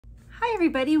Hi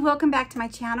everybody, welcome back to my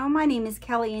channel. My name is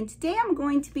Kelly and today I'm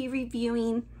going to be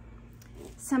reviewing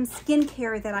some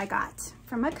skincare that I got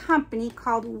from a company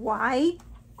called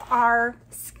Y-R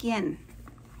Skin.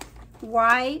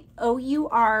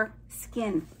 Y-O-U-R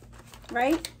Skin,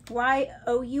 right?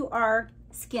 Y-O-U-R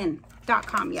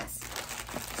Skin.com, yes.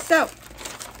 So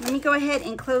let me go ahead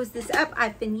and close this up.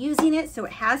 I've been using it, so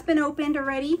it has been opened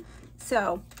already.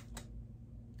 So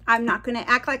I'm not going to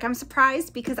act like I'm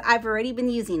surprised because I've already been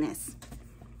using this.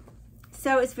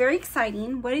 So it's very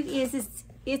exciting. What it is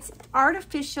it's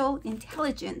artificial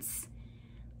intelligence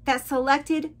that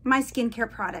selected my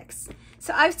skincare products.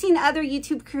 So I've seen other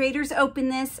YouTube creators open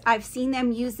this. I've seen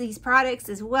them use these products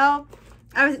as well.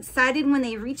 I was excited when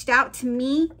they reached out to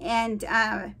me, and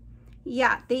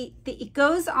yeah, it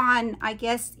goes on, I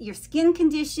guess, your skin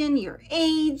condition, your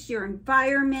age, your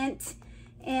environment,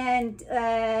 and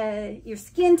your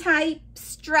skin type,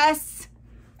 stress.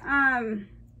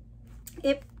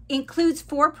 It includes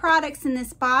 4 products in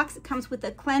this box. It comes with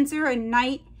a cleanser, a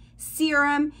night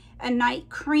serum, a night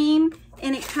cream,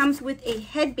 and it comes with a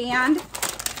headband.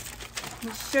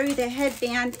 I'll show you the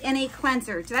headband and a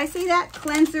cleanser. Did I say that?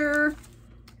 Cleanser,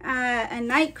 a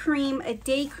night cream, a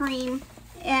day cream,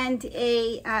 and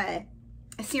a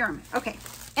serum. Okay,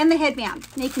 and the headband,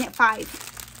 making it 5.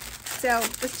 So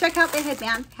let's check out the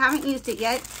headband. Haven't used it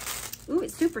yet. Ooh,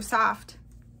 it's super soft.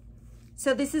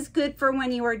 So this is good for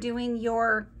when you are doing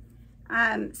your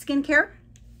skincare.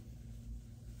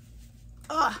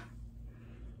 Ugh.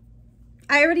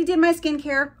 I already did my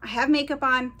skincare. I have makeup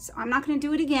on, so I'm not going to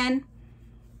do it again.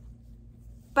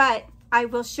 But I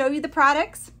will show you the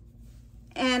products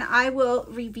and I will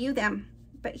review them.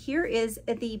 But here is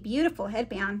the beautiful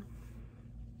headband.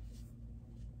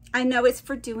 I know it's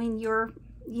for doing your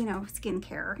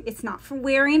skincare. It's not for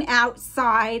wearing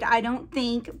outside, I don't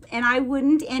think, and I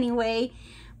wouldn't anyway.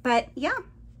 But yeah,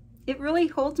 it really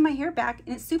holds my hair back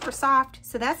and it's super soft,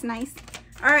 so that's nice.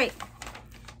 All right,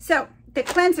 so the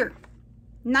cleanser,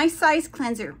 nice size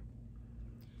cleanser.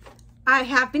 I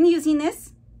have been using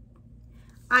this.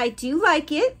 I do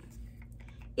like it.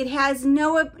 It has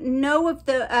no of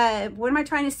the, what am I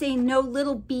trying to say? No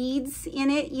little beads in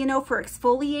it, for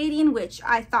exfoliating, which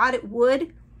I thought it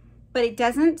would, but it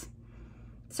doesn't.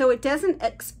 So it doesn't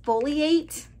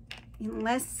exfoliate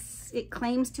unless it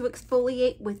claims to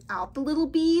exfoliate without the little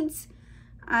beads.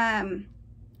 It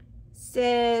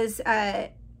says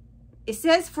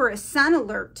for a sun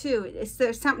alert too.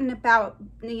 There's something about,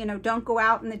 don't go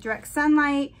out in the direct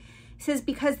sunlight. It says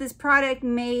because this product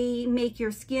may make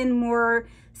your skin more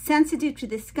sensitive to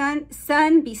the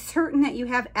sun, be certain that you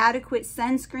have adequate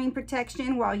sunscreen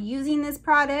protection while using this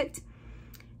product,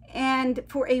 and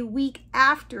for a week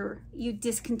after you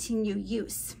discontinue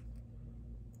use.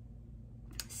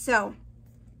 So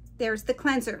there's the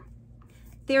cleanser.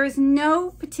 There is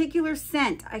no particular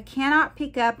scent. I cannot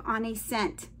pick up on a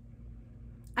scent.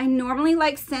 I normally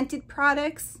like scented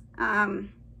products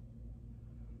because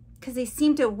they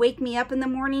seem to wake me up in the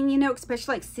morning,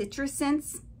 especially like citrus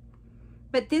scents.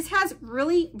 But this has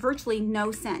really virtually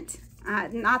no scent,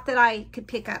 not that I could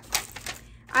pick up.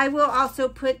 I will also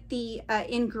put the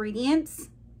ingredients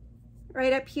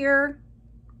right up here.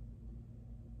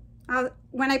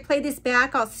 When I play this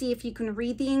back, I'll see if you can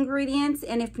read the ingredients,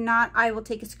 and if not, I will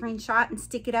take a screenshot and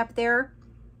stick it up there.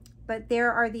 But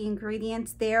there are the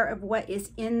ingredients there of what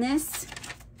is in this.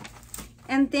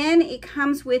 And then it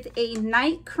comes with a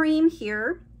night cream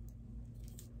here.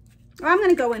 Well, I'm going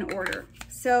to go in order.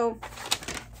 So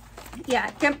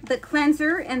yeah, the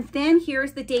cleanser, and then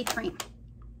here's the day cream.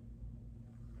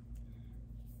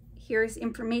 Here's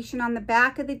information on the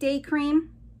back of the day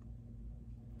cream,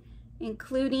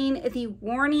 including the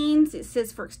warnings. It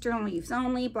says for external use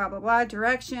only, blah, blah, blah,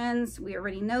 directions. We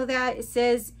already know that. It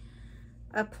says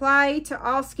apply to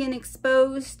all skin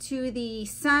exposed to the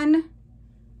sun.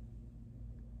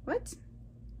 What?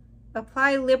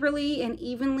 Apply liberally and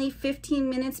evenly 15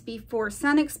 minutes before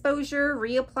sun exposure.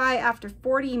 Reapply after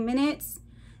 40 minutes.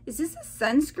 Is this a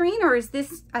sunscreen or is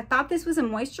this, I thought this was a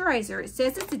moisturizer. It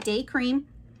says it's a day cream.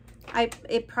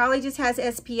 It probably just has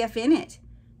SPF in it.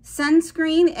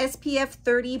 Sunscreen, SPF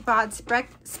 30 broad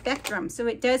spectrum. So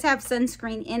it does have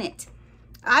sunscreen in it.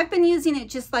 I've been using it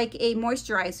just like a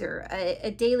moisturizer,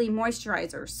 a daily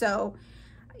moisturizer. So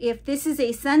if this is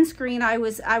a sunscreen, I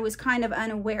was kind of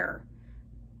unaware.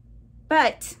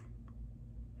 But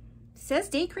it says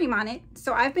day cream on it.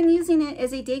 So I've been using it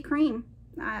as a day cream.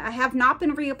 I have not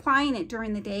been reapplying it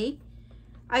during the day.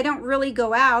 I don't really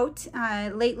go out.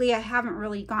 Lately, I haven't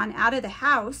really gone out of the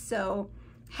house, so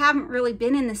haven't really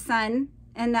been in the sun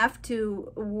enough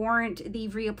to warrant the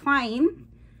reapplying.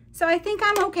 So I think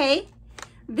I'm okay.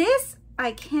 This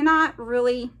I cannot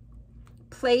really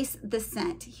place the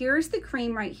scent. Here's the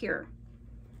cream right here.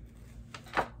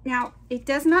 Now, it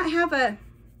does not have a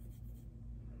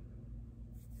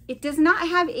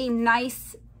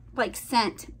nice like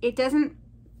scent. It doesn't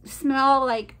smell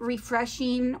like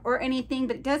refreshing or anything,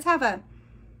 but it does have a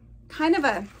kind of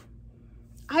a,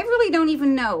 I really don't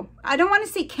even know. I don't want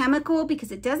to say chemical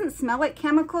because it doesn't smell like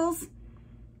chemicals.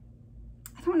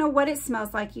 I don't know what it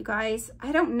smells like, you guys.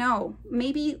 I don't know.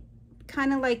 Maybe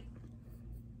kind of like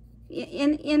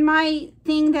in my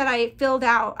thing that I filled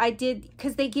out, I did,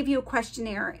 because they give you a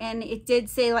questionnaire, and it did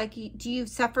say like, do you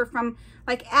suffer from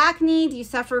like acne? Do you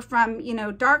suffer from, you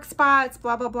know, dark spots,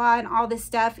 blah, blah, blah, and all this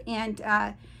stuff. And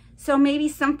so maybe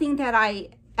something that I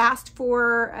asked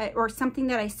for or something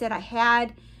that I said I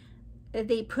had,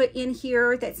 they put in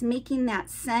here that's making that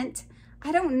scent.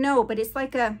 I don't know, but it's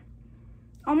like a,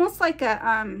 almost like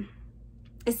a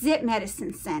zit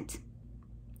medicine scent.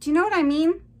 Do you know what I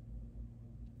mean?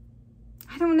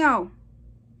 I don't know,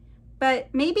 but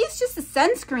maybe it's just a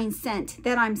sunscreen scent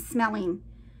that I'm smelling,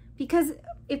 because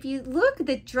if you look at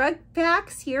the drug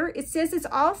facts here, it says it's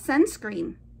all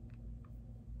sunscreen.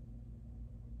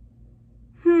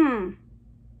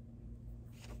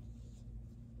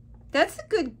 That's a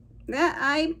good,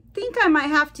 I think I might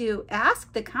have to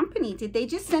ask the company, did they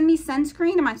just send me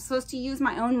sunscreen? Am I supposed to use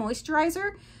my own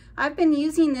moisturizer? I've been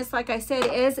using this, like I said,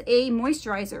 as a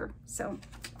moisturizer, so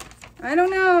I don't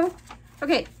know.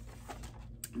 Okay,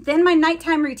 then my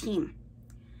nighttime routine,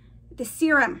 the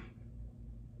serum.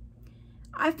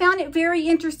 I found it very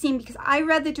interesting because I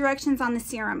read the directions on the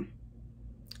serum.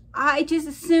 I just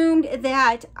assumed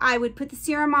that I would put the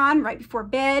serum on right before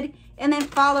bed and then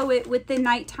follow it with the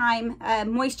nighttime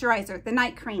moisturizer, the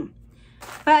night cream.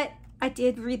 But I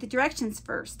did read the directions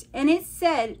first, and it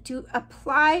said to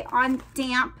apply on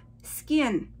damp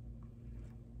skin.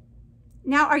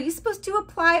 Now, are you supposed to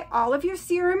apply all of your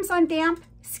serums on damp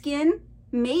skin?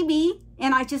 Maybe,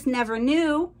 and I just never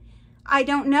knew. I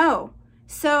don't know.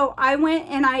 So I went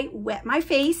and I wet my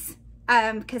face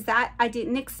because that I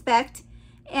didn't expect,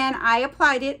 and I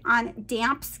applied it on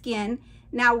damp skin.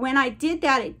 Now, when I did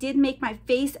that, it did make my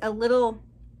face a little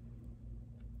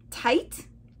tight,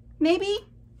 maybe,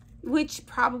 which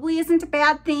probably isn't a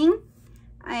bad thing.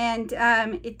 And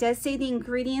it does say the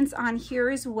ingredients on here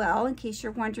as well, in case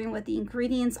you're wondering what the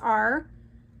ingredients are.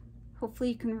 Hopefully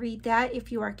you can read that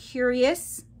if you are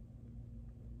curious.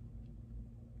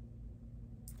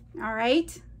 All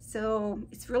right, so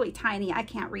it's really tiny. I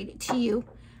can't read it to you.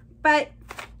 But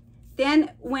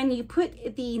then when you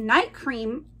put the night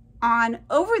cream on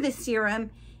over the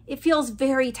serum, it feels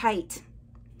very tight.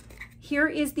 Here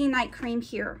is the night cream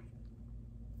here.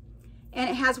 And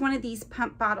it has one of these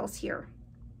pump bottles here.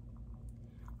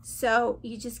 So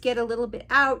you just get a little bit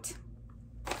out,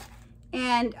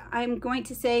 and I'm going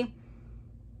to say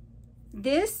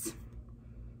this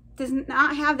does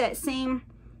not have that same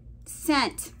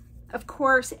scent, of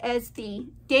course, as the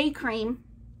day cream,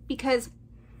 because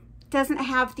it doesn't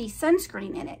have the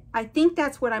sunscreen in it. I think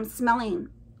that's what I'm smelling,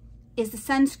 is the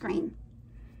sunscreen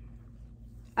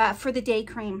for the day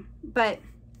cream. But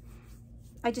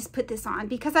I just put this on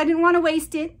because I didn't want to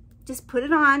waste it. Just put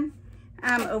it on.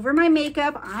 Over my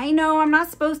makeup. I know I'm not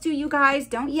supposed to, you guys.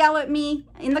 Don't yell at me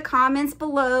in the comments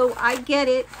below. I get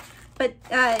it. But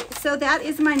so that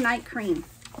is my night cream.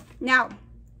 Now,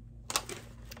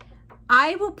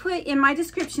 I will put in my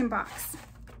description box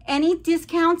any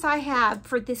discounts I have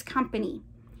for this company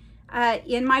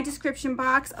in my description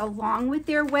box, along with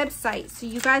their website, so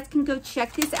you guys can go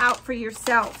check this out for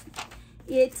yourself.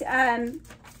 It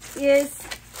is...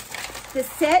 The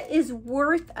set is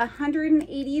worth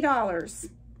 $180,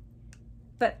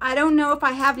 but I don't know if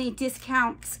I have any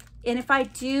discounts, and if I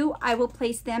do, I will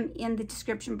place them in the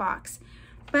description box.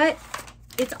 But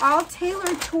it's all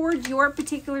tailored towards your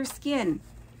particular skin.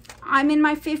 I'm in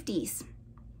my 50s,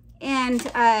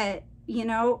 and you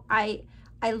know, I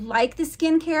like the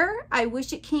skincare. I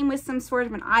wish it came with some sort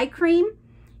of an eye cream,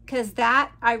 because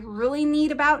that I really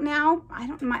need about now.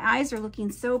 My eyes are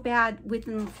looking so bad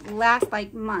within the last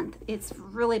like month. It's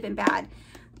really been bad.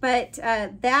 But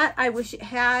that I wish it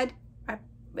had. I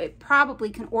probably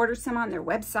can order some on their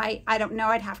website. I don't know,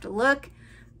 I'd have to look.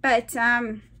 But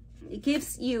it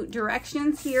gives you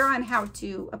directions here on how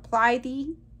to apply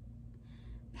the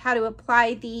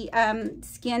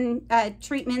skin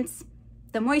treatments,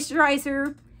 the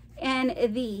moisturizer,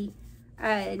 and the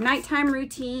nighttime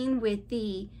routine with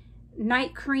the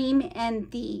night cream and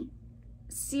the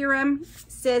serum.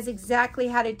 Says exactly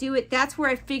how to do it. That's where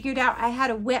I figured out I had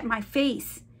to wet my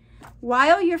face.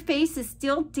 While your face is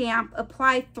still damp,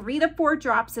 apply 3 to 4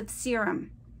 drops of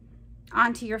serum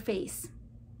onto your face.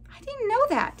 I didn't know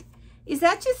that. Is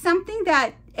that just something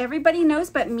that everybody knows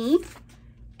but me?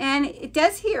 And it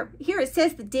does here. Here it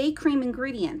says the day cream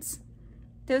ingredients.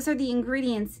 Those are the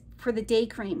ingredients for the day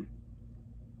cream.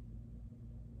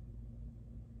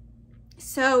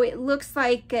 So it looks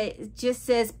like it just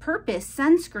says purpose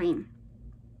sunscreen.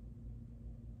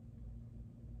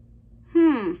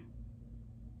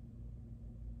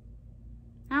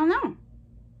 I don't know.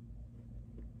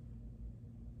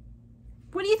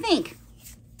 What do you think?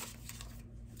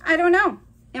 I don't know.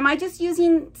 Am I just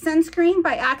using sunscreen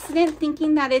by accident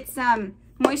thinking that it's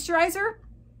moisturizer?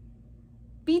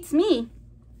 Beats me.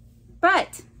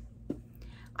 But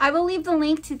I will leave the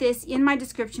link to this in my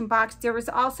description box. There was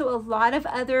also a lot of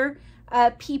other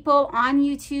people on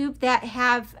YouTube that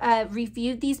have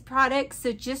reviewed these products.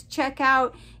 So just check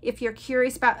out, if you're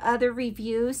curious about other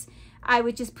reviews, I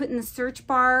would just put in the search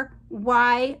bar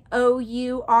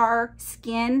YOUR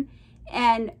skin,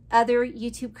 and other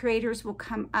YouTube creators will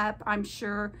come up, I'm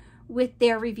sure, with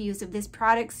their reviews of this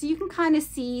product. So you can kind of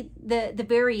see the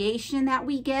variation that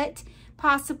we get,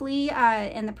 possibly,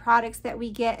 and the products that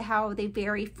we get, how they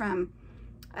vary from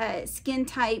skin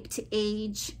type to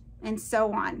age and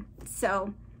so on.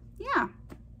 So yeah,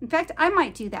 in fact, I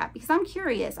might do that because I'm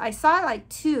curious. I saw like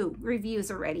 2 reviews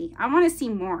already. I want to see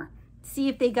more, see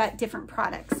if they got different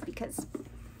products, because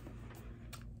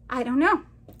I don't know.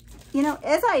 You know,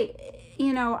 as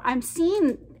I'm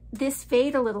seeing this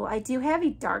fade a little. I do have a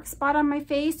dark spot on my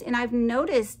face, and I've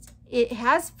noticed it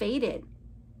has faded.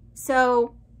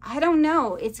 So I don't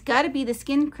know. It's got to be the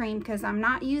skin cream because I'm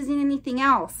not using anything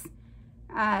else.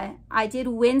 I did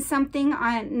win something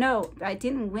on, no, I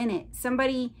didn't win it.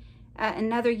 Somebody,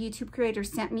 another YouTube creator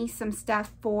sent me some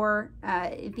stuff for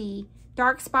the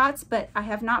dark spots, but I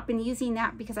have not been using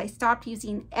that because I stopped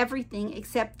using everything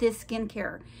except this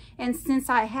skincare. And since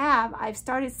I have, I've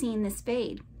started seeing this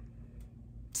fade.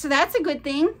 So that's a good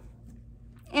thing.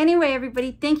 Anyway,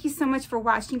 everybody, thank you so much for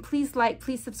watching. Please like,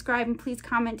 please subscribe, and please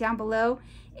comment down below.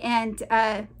 And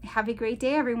have a great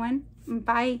day, everyone.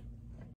 Bye.